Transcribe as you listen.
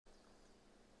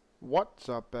What's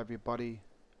up, everybody?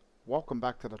 Welcome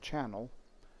back to the channel.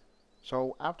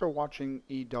 So after watching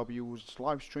EW's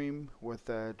live stream with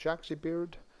Jaxie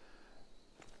Beard,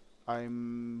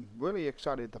 I'm really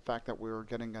excited the fact that we're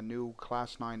getting a new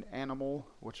class 9 animal,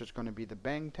 which is going to be the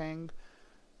Bangtang.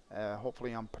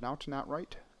 Hopefully I'm pronouncing that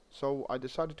right. So I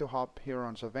decided to hop here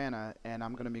on Savannah, and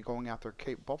I'm going to be going after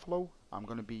Cape Buffalo. I'm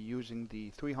going to be using the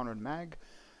 300 mag.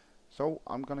 So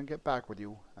I'm going to get back with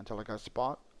you until I get a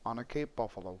spot on a Cape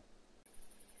Buffalo.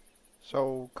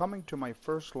 So, coming to my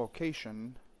first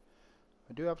location,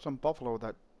 I do have some buffalo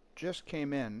that just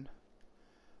came in.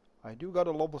 I do got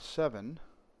a level 7.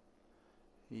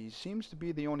 He seems to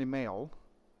be the only male.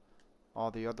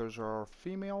 All the others are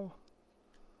female.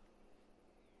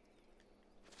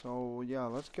 So, yeah,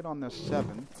 let's get on this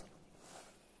 7.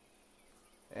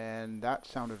 And that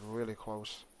sounded really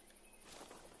close.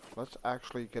 Let's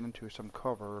actually get into some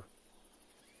cover.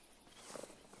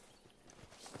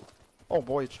 Oh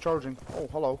boy, it's charging. Oh,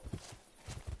 hello.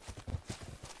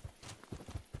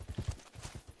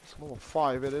 It's level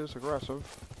 5, it is aggressive.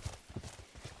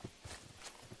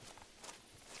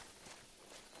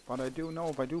 But I do know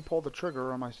if I do pull the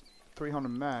trigger on my 300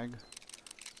 mag,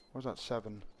 where's that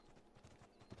 7?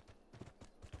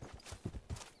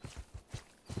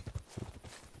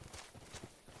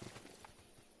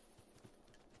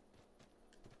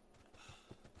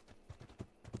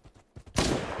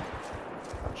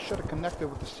 Should have connected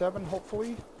with the 7,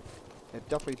 hopefully. It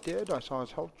definitely did. I saw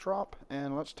his health drop,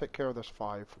 and let's take care of this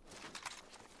 5.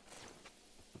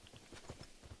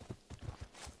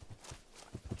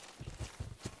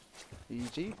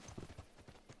 Easy.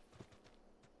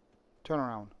 Turn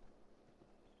around.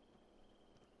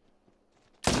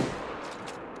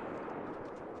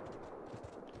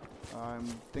 I'm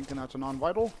thinking that's a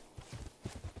non-vital.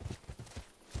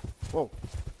 Whoa.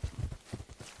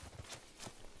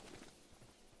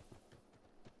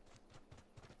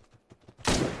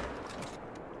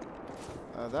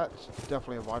 That's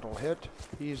definitely a vital hit.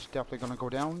 He's definitely going to go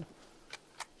down.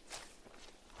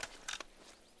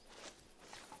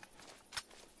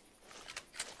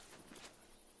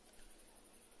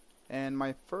 And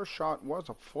my first shot was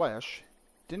a flesh.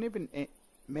 Didn't even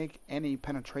make any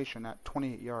penetration at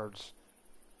 28 yards.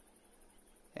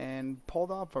 And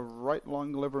pulled off a right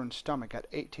lung, liver, and stomach at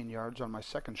 18 yards on my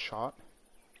second shot.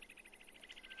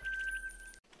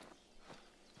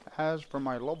 As for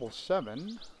my level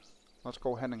 7... let's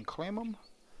go ahead and claim him.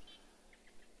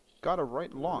 Got a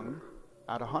right lung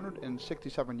at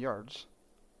 167 yards.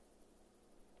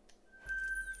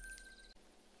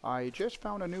 I just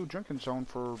found a new drinking zone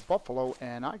for buffalo,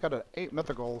 and I got an 8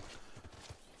 mythical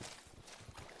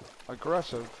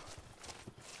aggressive.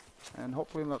 And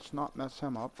hopefully let's not mess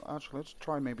him up. Actually, let's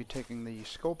try maybe taking the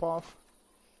scope off.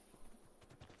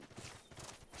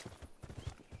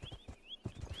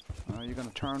 You're gonna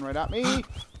turn right at me.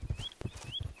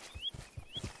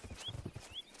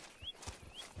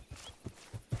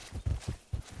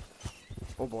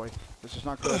 Oh boy, this is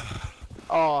not good.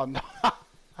 Oh no, I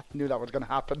knew that was going to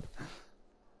happen.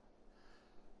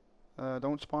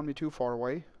 Don't spawn me too far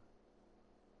away.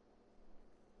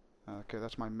 Okay,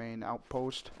 that's my main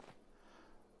outpost.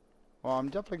 Well, I'm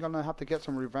definitely going to have to get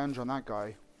some revenge on that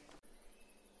guy.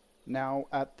 Now,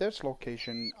 at this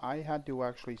location, I had to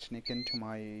actually sneak into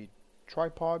my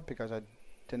tripod because I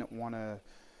didn't want to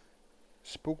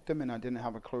spook them and I didn't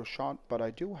have a clear shot. But I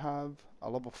do have a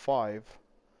level 5.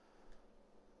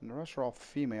 And the rest are all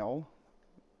female.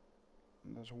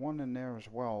 And there's one in there as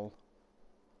well.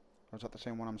 Or is that the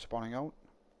same one I'm spawning out?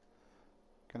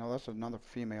 Okay, no, that's another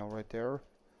female right there.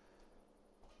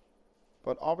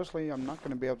 But obviously I'm not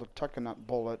going to be able to tuck in that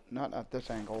bullet. Not at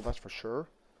this angle, that's for sure.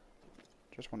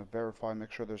 Just want to verify,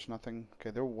 make sure there's nothing.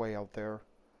 Okay, they're way out there.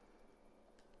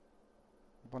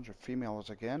 A bunch of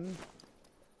females again.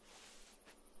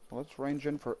 Let's range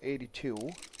in for 82.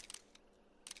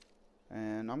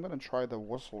 And I'm going to try the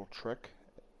whistle trick.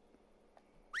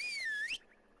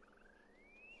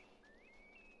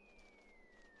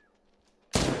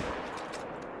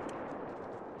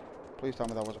 Please tell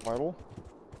me that was vital.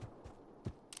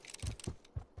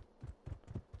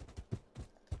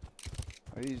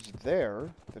 He's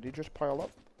there. Did he just pile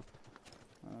up?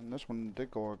 And this one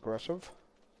did go aggressive.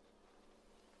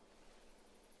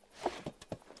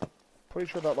 Pretty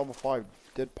sure that level 5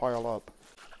 did pile up.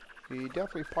 He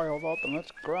definitely piled up, and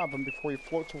let's grab him before he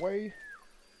floats away.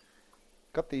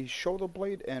 Got the shoulder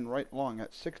blade and right lung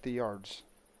at 60 yards.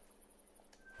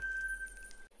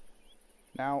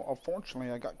 Now, unfortunately,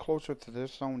 I got closer to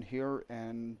this zone here,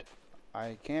 and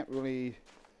I can't really...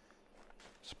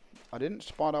 I didn't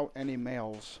spot out any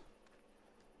males,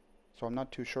 so I'm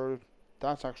not too sure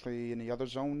that's actually in the other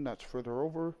zone that's further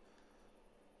over.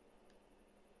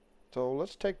 So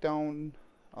let's take down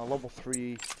a level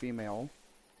 3 female.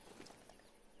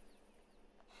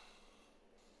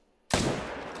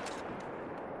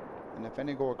 And if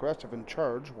any go aggressive and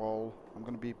charge, well, I'm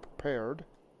going to be prepared.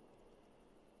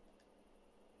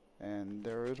 And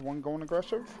there is one going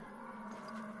aggressive.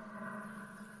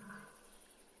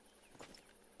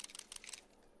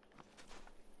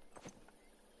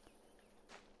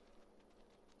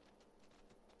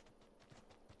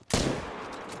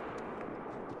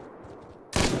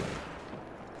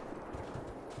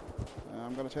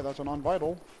 I'm going to say that's a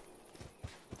non-vital.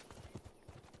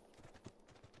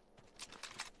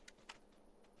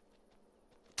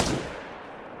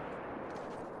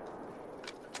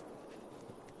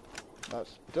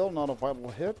 That's still not a vital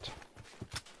hit.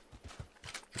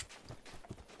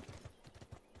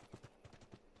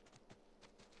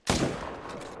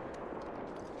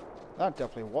 That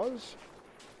definitely was.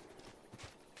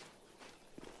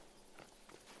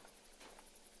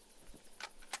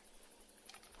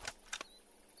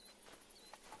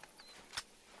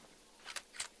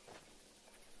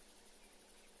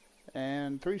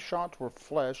 And 3 shots were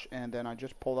flesh, and then I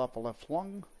just pulled off a left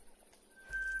lung.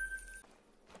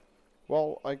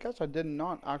 Well, I guess I did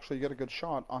not actually get a good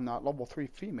shot on that level 3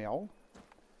 female.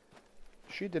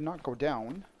 She did not go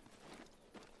down.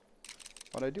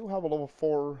 But I do have a level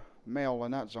 4 male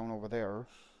in that zone over there.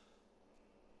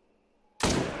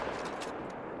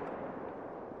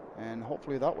 And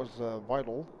hopefully that was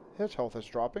vital. His health is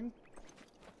dropping.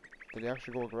 Did he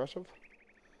actually go aggressive?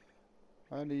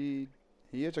 And he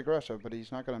is aggressive, but he's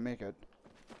not going to make it.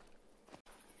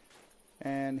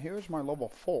 And here's my level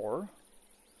 4.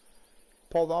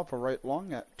 Pulled off a right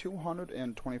lung at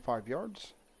 225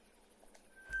 yards.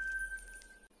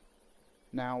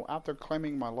 Now, after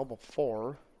claiming my level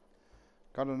 4,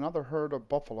 got another herd of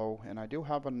buffalo, and I do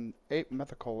have an 8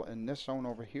 mythical in this zone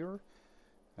over here.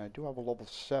 And I do have a level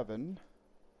 7.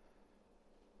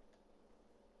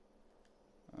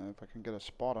 If I can get a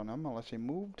spot on him, unless he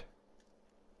moved.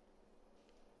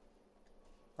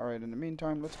 Alright, in the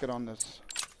meantime, let's get on this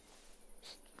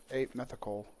 8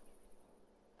 mythical.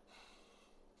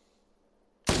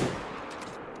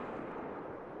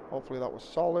 Hopefully that was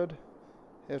solid.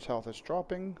 His health is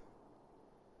dropping.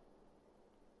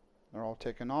 They're all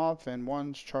taken off, and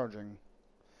one's charging.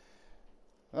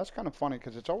 That's kind of funny,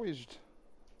 because it's always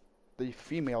the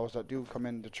females that do come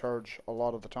in to charge a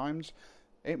lot of the times.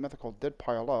 8 mythical did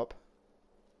pile up.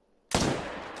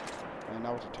 And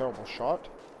that was a terrible shot.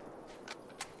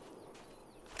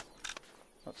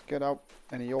 Let's get out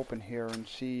in the open here and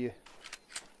see.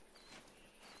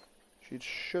 She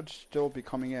should still be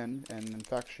coming in, and in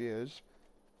fact she is.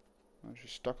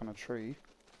 She's stuck on a tree.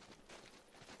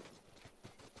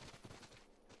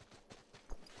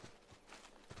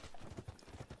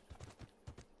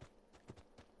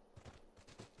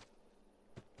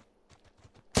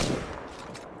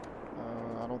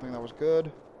 I don't think that was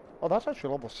good. Oh, that's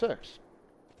actually level 6.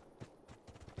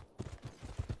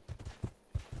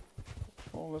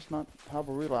 Well, let's not have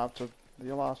a relapse of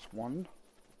the last one.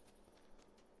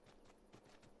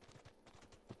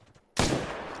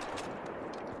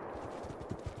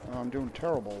 I'm doing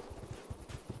terrible.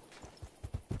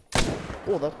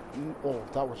 Oh,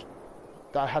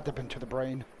 that had to have been to the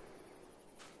brain.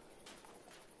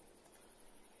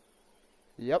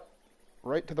 Yep,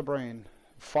 right to the brain.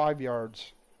 5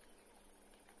 yards.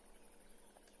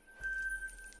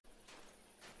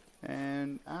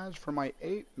 And as for my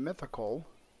 8 mythical,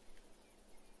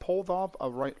 pulled off a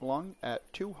right lung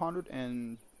at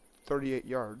 238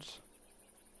 yards.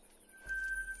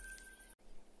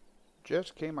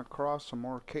 Just came across some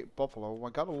more Cape Buffalo.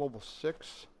 I got a level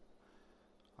 6.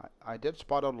 I did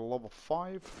spot out a level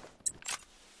 5.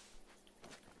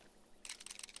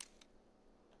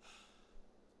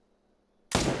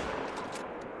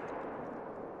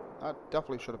 That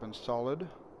definitely should have been solid.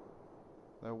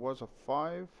 There was a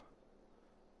 5.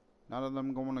 None of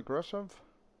them going aggressive.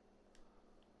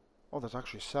 Oh, there's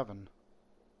actually 7.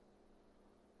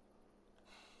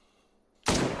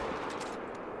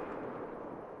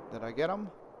 Did I get him?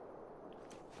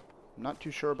 Not too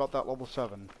sure about that level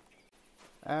 7.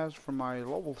 As for my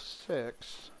level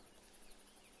 6,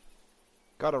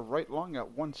 got a right lung at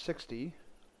 160.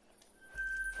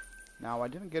 Now, I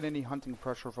didn't get any hunting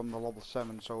pressure from the level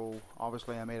 7, so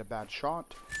obviously I made a bad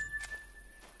shot.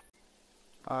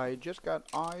 I just got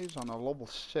eyes on a level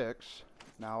 6.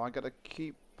 Now, I gotta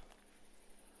keep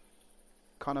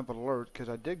kind of alert, because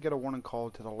I did get a warning call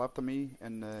to the left of me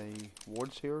in the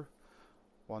woods here.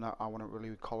 Well, not, I wouldn't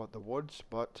really call it the woods,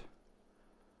 but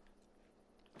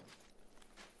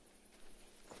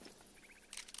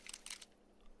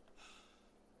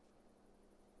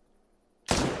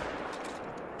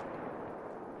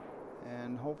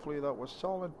hopefully that was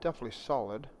solid. Definitely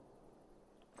solid.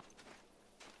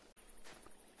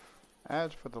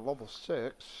 As for the level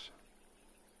 6,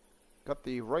 got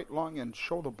the right lung and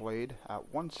shoulder blade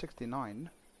at 169.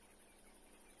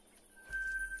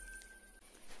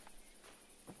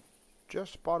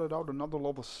 Just spotted out another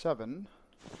level 7.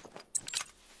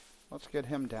 Let's get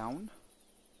him down.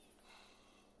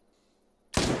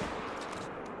 That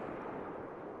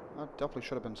definitely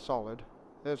should have been solid.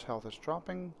 His health is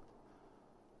dropping.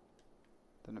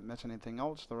 Didn't miss anything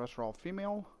else. The rest are all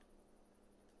female.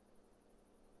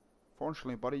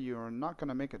 Fortunately, buddy, you're not going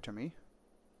to make it to me.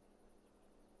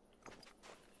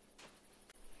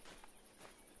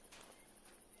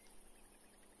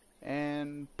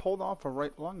 And pulled off a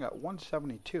right lung at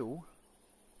 172.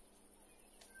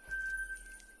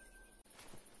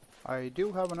 I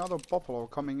do have another buffalo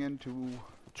coming in to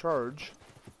charge.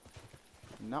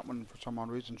 And that one, for some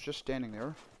odd reason, is just standing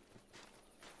there.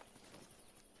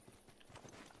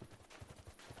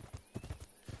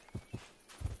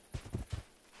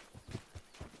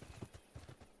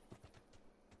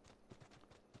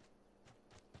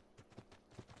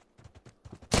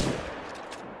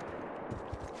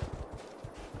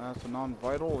 That's a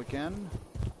non-vital again.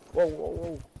 Whoa, whoa,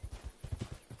 whoa.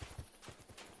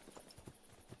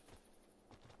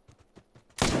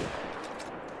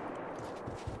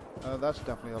 That's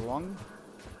definitely a lung.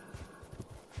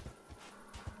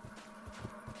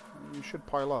 You should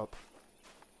pile up.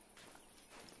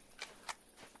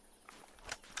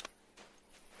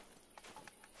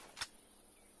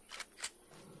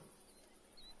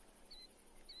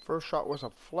 First shot was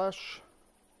a flesh.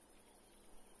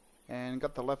 And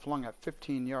got the left lung at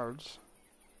 15 yards.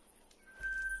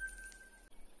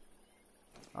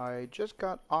 I just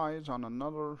got eyes on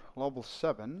another level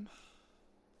 7.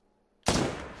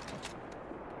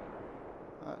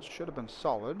 That should have been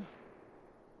solid.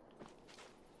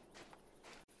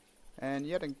 And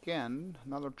yet again,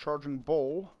 another charging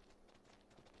bull.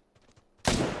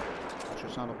 That's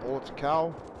just not a bull, it's a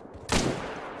cow.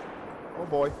 Oh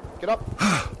boy, get up!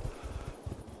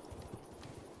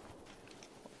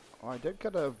 I did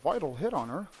get a vital hit on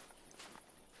her.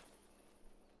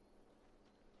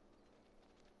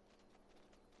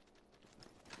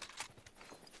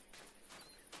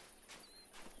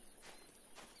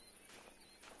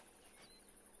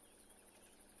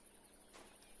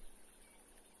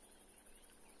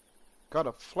 Got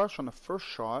a flesh on the first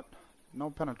shot, no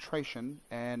penetration,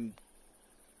 and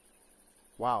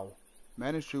wow,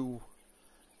 managed to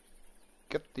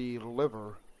get the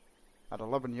liver at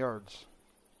 11 yards.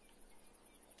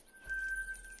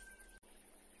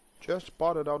 Just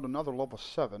spotted out another level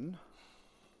 7.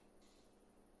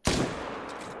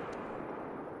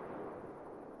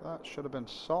 That should have been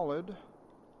solid. In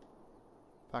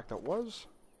fact, it was.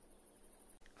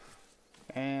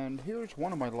 And here's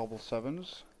one of my level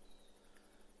 7s.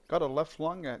 Got a left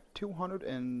lung at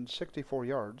 264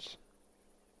 yards.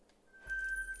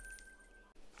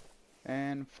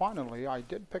 And finally, I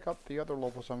did pick up the other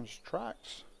level 7's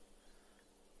tracks.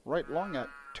 Right lung at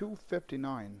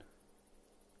 259.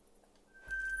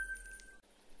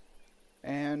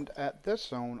 And at this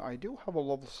zone, I do have a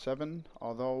level 7,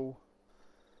 although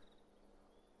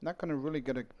not going to really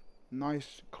get a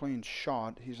nice clean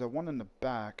shot. He's the one in the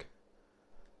back.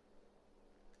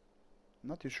 I'm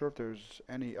not too sure if there's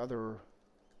any other.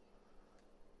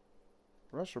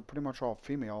 The rest are pretty much all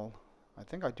female. I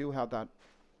think I do have that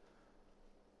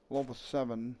level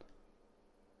 7.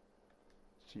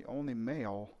 It's the only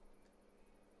male.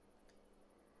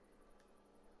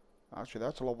 Actually,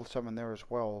 that's a level 7 there as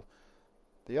well.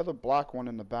 The other black one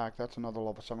in the back, that's another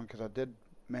level 7 because I did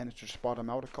manage to spot him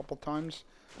out a couple times.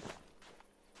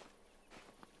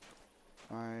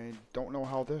 I don't know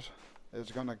how this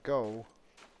is gonna go.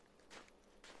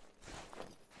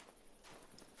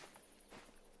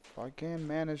 If I can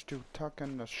manage to tuck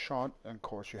in the shot, and of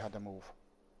course you had to move.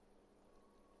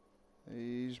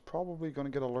 He's probably gonna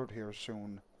get alert here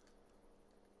soon.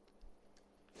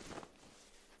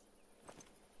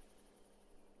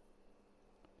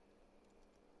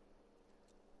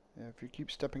 If you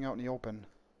keep stepping out in the open.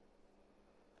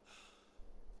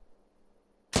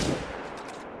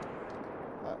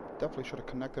 That definitely should have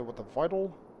connected with the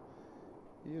vital.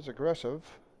 He is aggressive,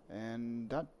 and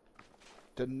that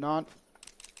did not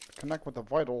connect with the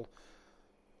vital.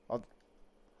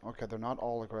 Okay, they're not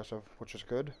all aggressive, which is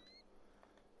good.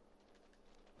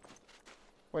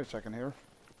 Wait a second here.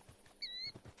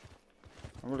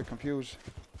 I'm really confused.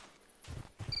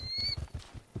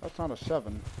 That's not a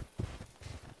 7.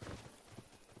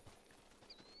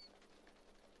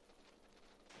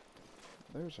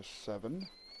 There's a 7.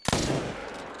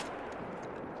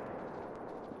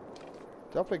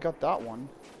 Definitely got that one.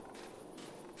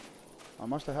 I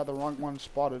must have had the wrong one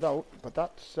spotted out, but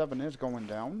that 7 is going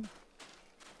down.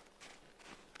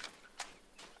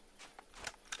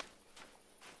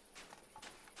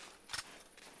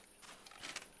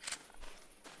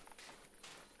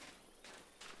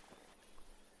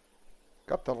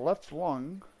 Got the left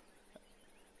lung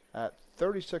at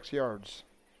 36 yards.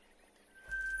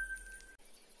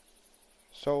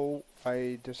 So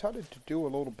I decided to do a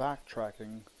little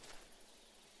backtracking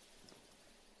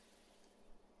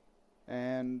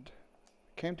and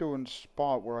came to a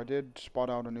spot where I did spot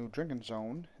out a new drinking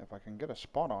zone, if I can get a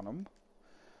spot on them.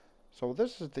 So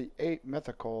this is the 8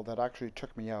 mythical that actually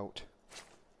took me out.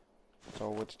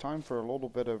 So it's time for a little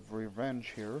bit of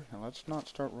revenge here, and let's not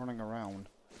start running around.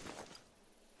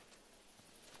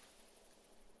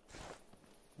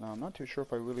 Now I'm not too sure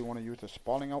if I really want to use the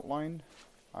spawning outline.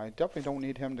 I definitely don't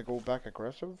need him to go back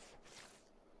aggressive.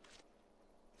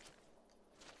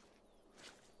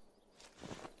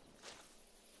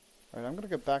 Alright, I'm going to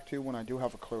get back to you when I do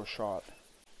have a clear shot.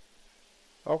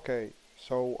 Okay,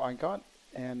 so I got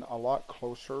in a lot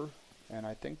closer, and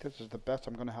I think this is the best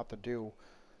I'm going to have to do.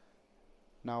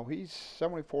 Now he's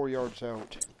 74 yards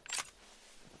out.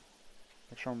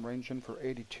 Make sure I'm ranging for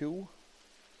 82.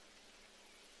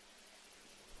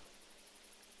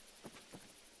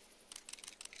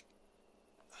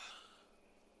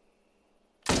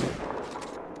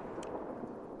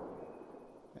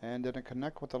 And didn't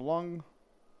connect with the lung.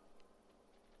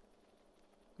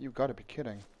 You've got to be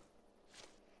kidding.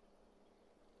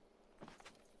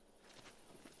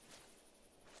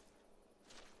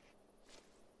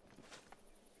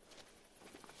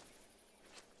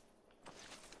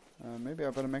 Maybe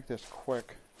I better make this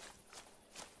quick.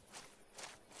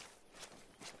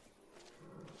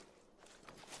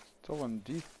 Still in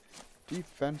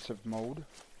defensive mode.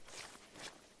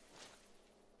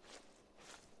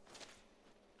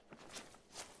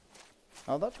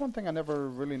 Now that's one thing I never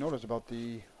really noticed about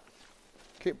the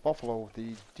Cape Buffalo,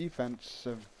 the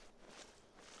defensive.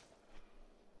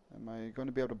 Am I going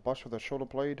to be able to bust with a shoulder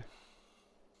blade?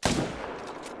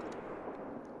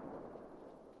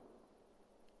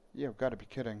 You've got to be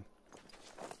kidding.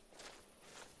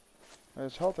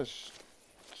 His health has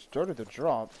started to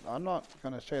drop. I'm not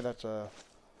going to say that's a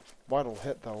vital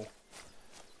hit though.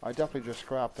 I definitely just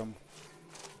scrapped him.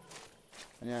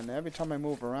 And yeah, and every time I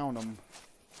move around him,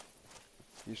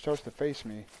 he starts to face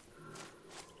me.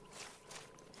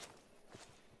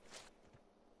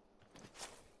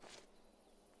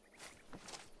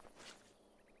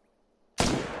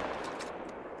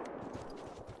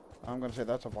 I'm going to say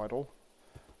that's a vital.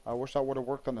 I wish that would have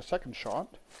worked on the second shot.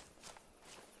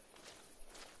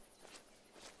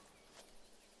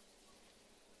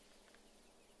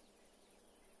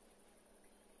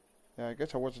 Yeah, I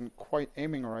guess I wasn't quite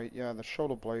aiming right. Yeah, the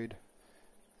shoulder blade.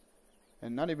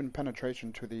 And not even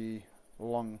penetration to the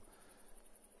lung.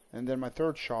 And then my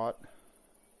third shot,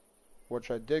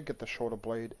 which I did get the shoulder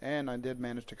blade, and I did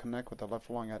manage to connect with the left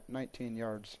lung at 19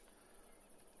 yards.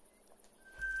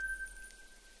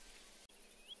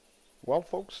 Well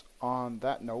folks, on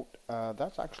that note,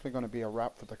 that's actually going to be a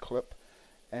wrap for the clip.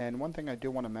 And one thing I do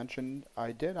want to mention,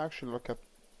 I did actually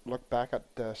look back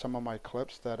at some of my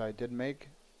clips that I did make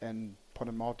and put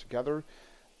them all together.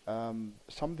 Some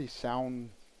of the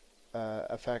sound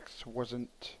effects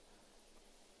wasn't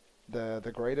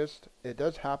the greatest. It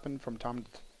does happen from time to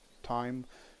time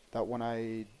that when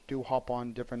I do hop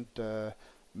on different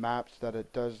maps that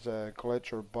it does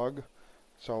glitch or bug.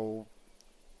 So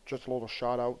just a little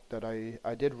shout out that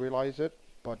I did realize it,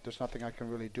 but there's nothing I can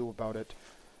really do about it.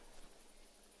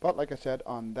 But like I said,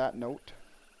 on that note,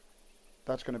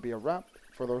 that's going to be a wrap.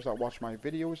 For those that watch my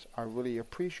videos, I really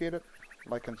appreciate it.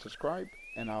 Like and subscribe,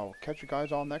 and I'll catch you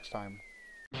guys all next time.